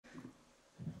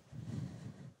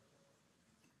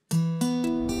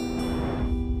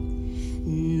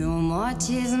What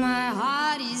is my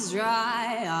heart is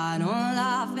dry. I don't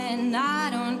laugh and I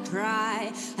don't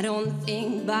cry. I don't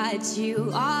think about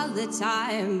you all the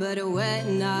time, but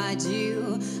when I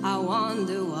do, I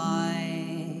wonder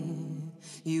why.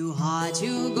 You had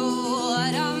to go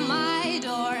out of my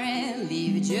door and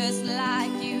leave just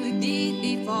like you did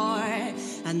before.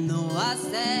 I know I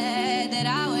said that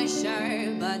I was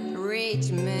sure, but rich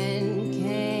men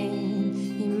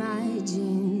can't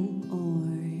imagine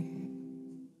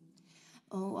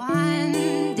or one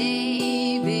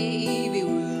day, baby,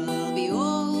 we'll be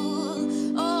old.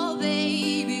 Oh,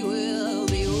 baby, we'll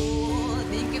be old.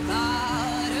 Think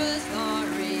about a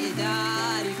story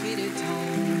that you could have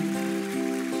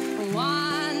told.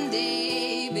 One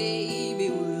day, baby,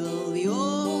 we'll be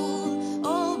old.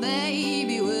 Oh,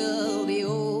 baby, we'll be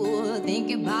old.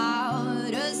 Think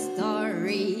about a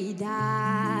story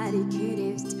that you could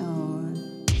have told.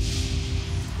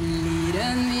 Lead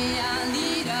on me and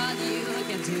lead on you.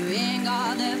 Doing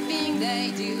all the things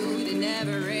they do, they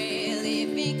never really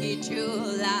think it true.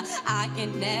 Like, I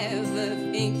can never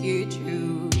think you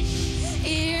true.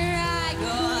 Here I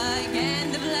go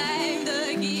again, the blame,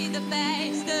 the guilt, the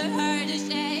pain, the hurt, the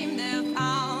shame, the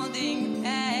pounding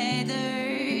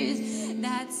feathers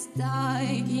that's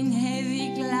stuck in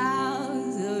heavy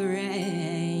clouds of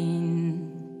rain.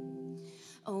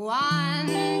 One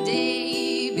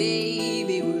day,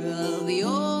 baby, we'll be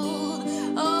old.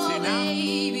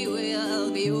 Baby,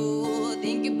 we'll be old.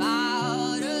 Think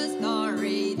about a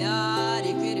story that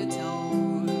you could have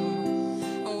told.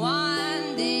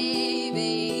 One day,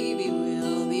 baby,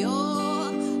 we'll be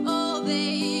old. Oh,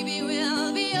 baby,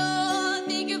 we'll be old.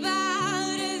 Think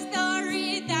about a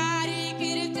story that you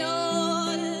could have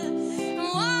told.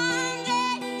 One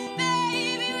day,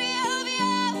 baby, we'll be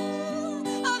old.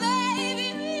 Oh, baby,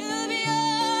 we'll be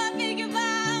old. Think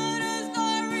about a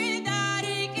story that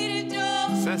you could have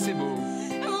told. Ça, c'est beau.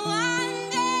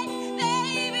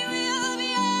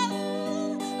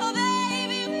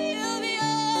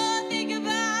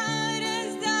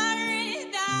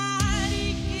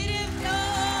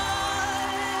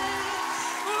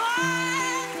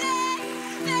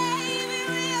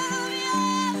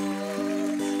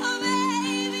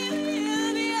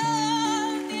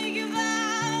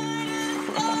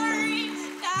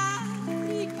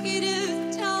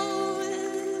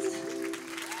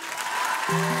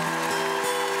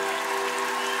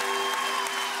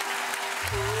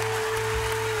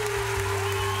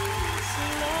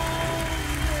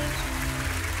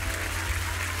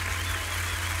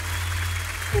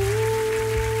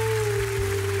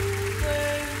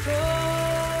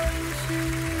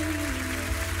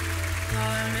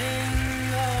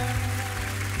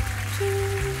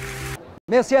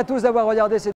 Merci à tous d'avoir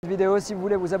regardé cette vidéo. Si vous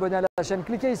voulez vous abonner à la chaîne,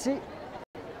 cliquez ici.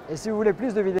 Et si vous voulez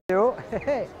plus de vidéos,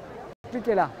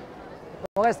 cliquez là.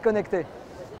 On reste connecté.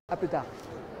 À plus tard.